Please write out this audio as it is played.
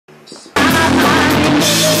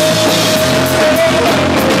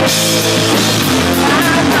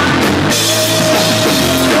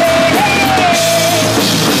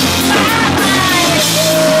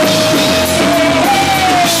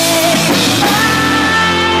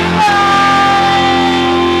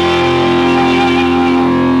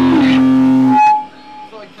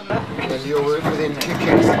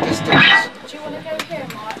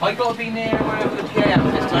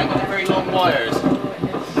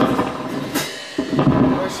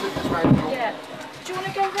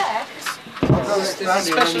There's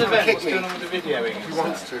a special event. What's going on with the videoing? He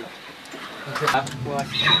wants to.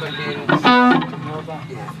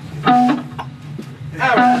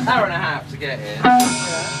 Hour and a half to get here.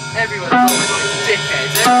 Everyone's always like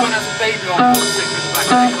dickheads. Everyone has a baby on board sitting in the back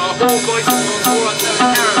of their car. All boys are on board selling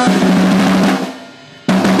caravan.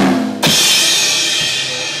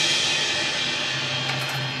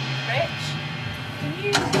 Rich, can you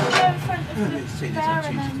go in front of the fair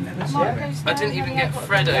and then Mark goes I didn't even get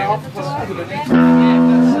Fredo.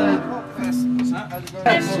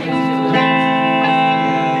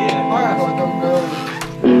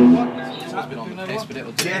 It's been on the piss, but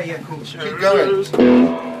it'll do. Yeah, cool. Keep going.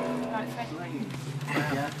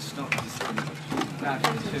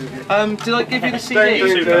 Did I give you the CD?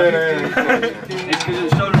 It's because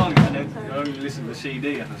it's so long and then you only listen to the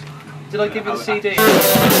CD. Did I give you the CD?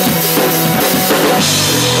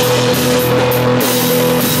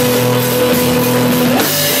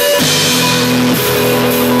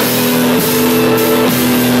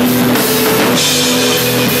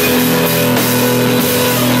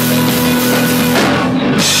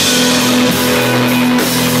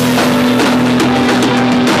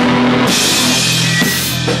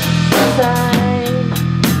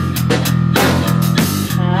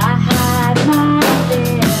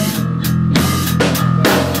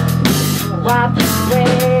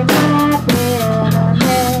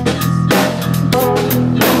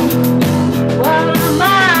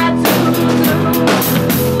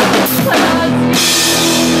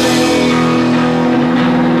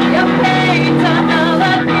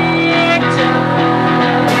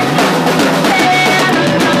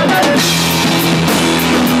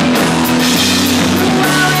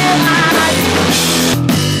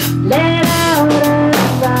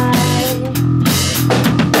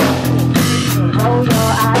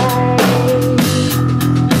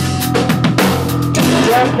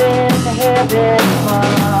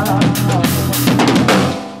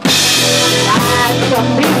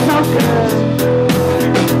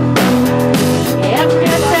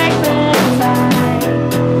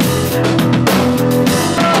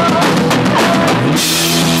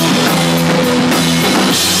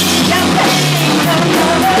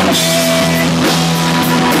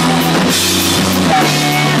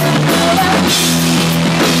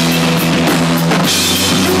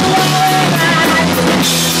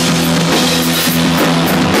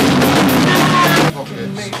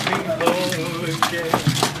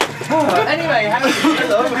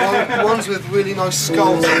 Ones with really nice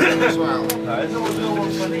skulls on them as well. You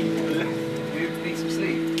need some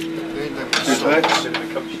sleep.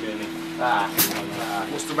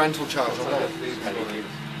 What's the rental charge on that?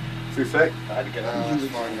 Too thick? That's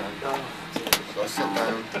fine now. So I sit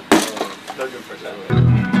down. Don't go for a second.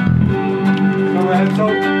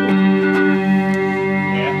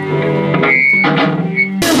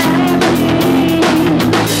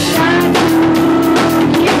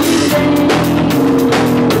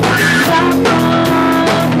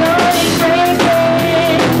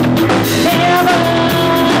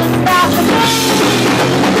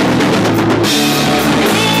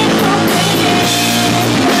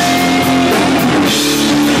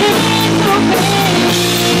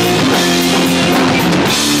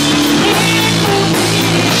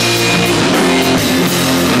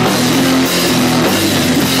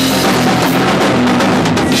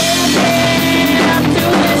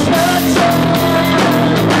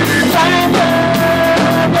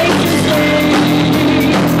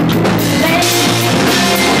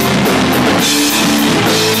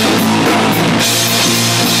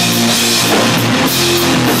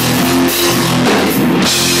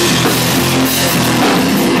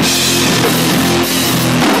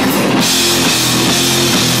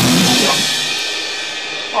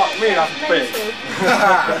 That's big.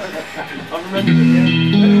 I remember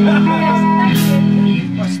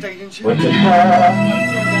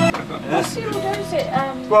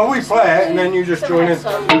well, we play it and then you just join in. Did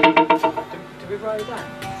we write it down?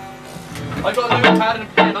 I got a notepad and a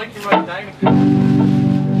pen, I can write it down.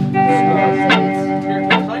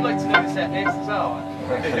 I'd like to know the set list as well.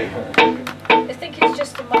 I think it's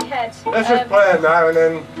just in my head. Let's just play it now and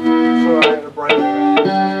then sort out the break.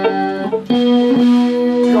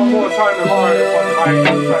 You've got more time tomorrow to find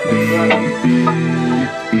the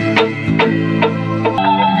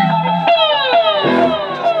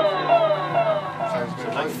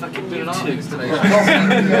I'm fucking doing artists today. Projectors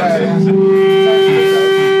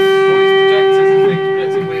and things,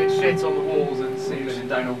 projecting weird shit on the walls and ceiling and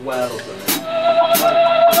down a well or something.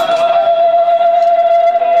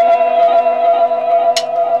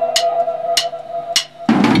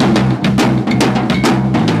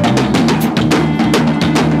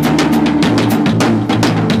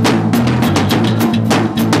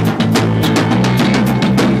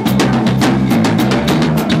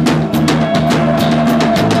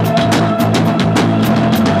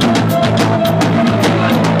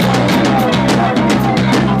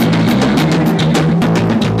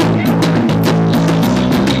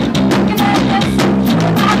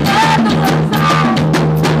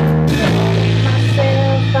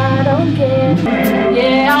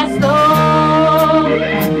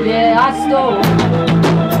 Just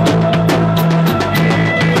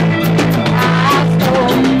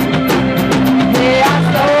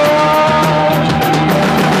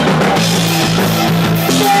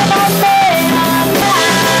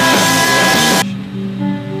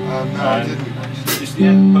the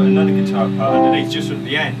end, put another guitar part underneath, just at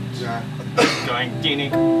the end. Yeah. Going ding,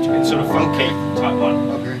 it's sort of funky type one.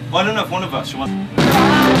 Okay. Well, I don't know if one of us wants.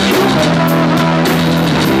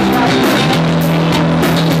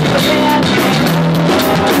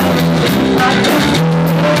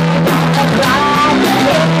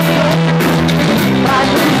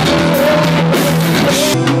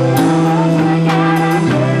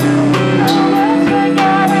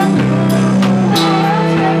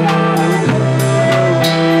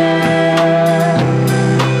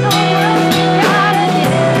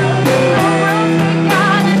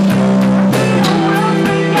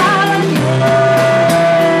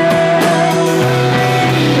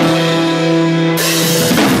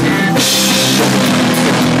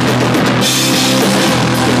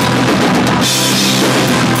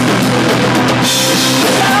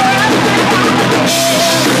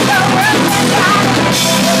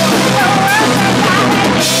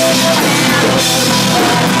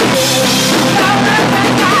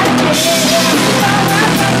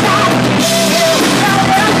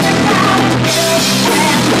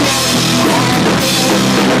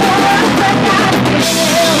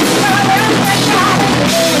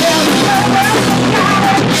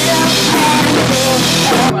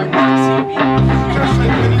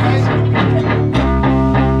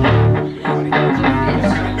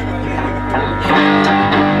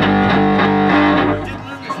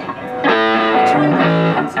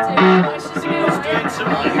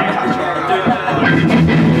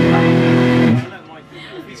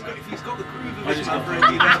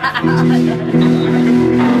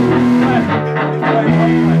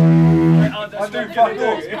 I do fuck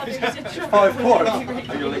all. It's 5 quad. I'm going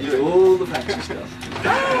to let you do all the fancy stuff. What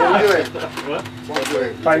are you doing? What? What are you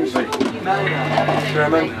doing? Fancy.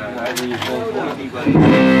 German.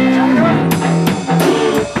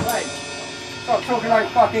 Stop talking like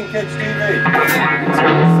fucking kids TV.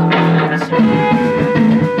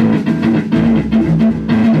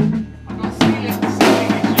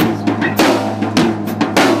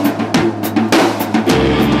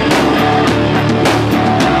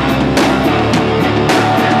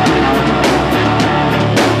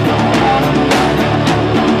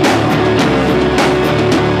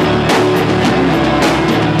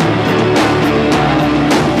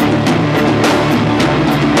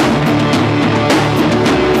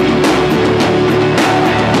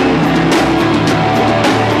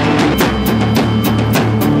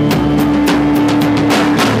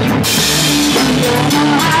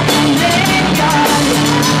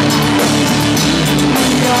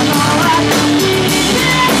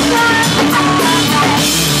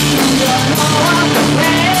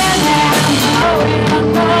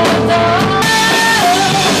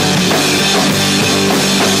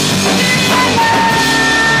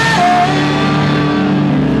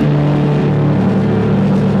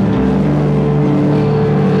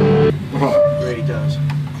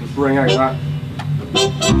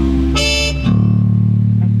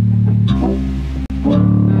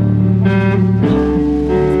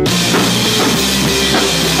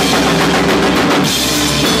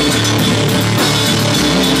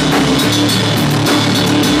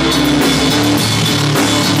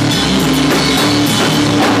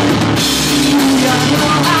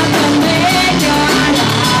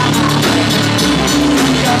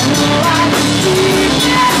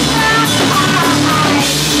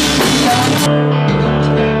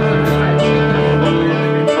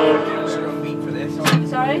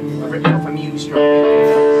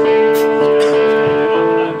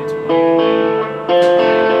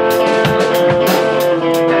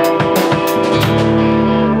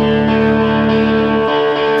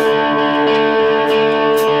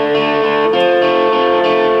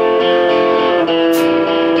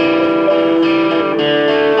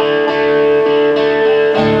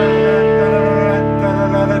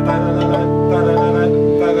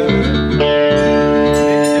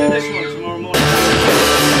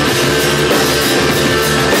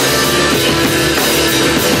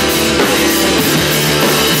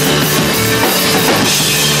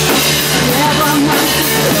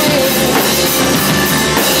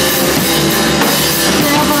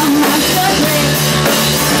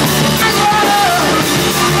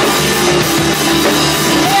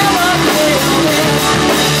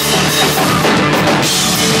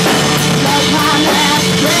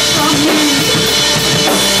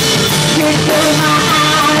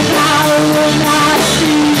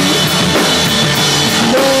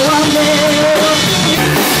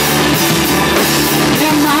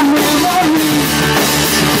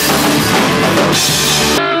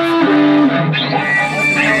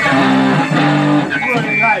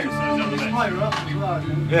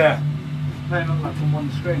 Yeah. Playing on like from one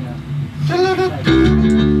screen now. Got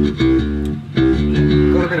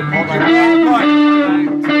a bit of pop.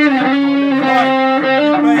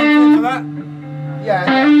 Ready for that? Yeah.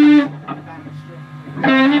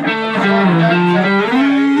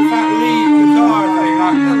 It's that lead guitar thing,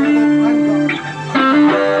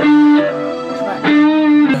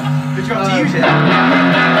 Did you have to use it?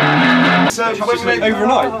 So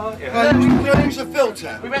overnight? we use a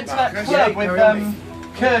filter. We went to that club with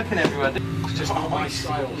Kirk and everyone. It's just my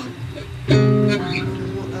styles.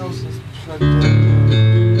 What else is plugged in?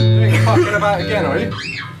 You ain't fucking about again, are you?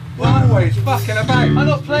 Always fucking about. I'm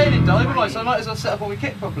not playing in dive, am I? So I might as well set up all my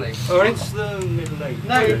kit properly. Oh, it's the middle eight.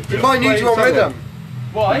 No, You might need you on rhythm.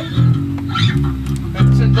 why?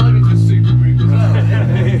 And so diving's a super group as well.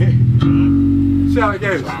 See how it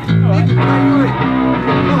goes.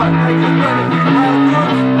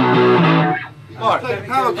 Right,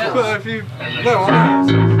 power chords. But if you... No, I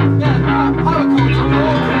know. Yeah, power chords are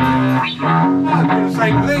Do the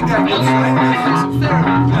same thing, don't you?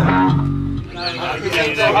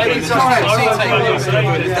 I need to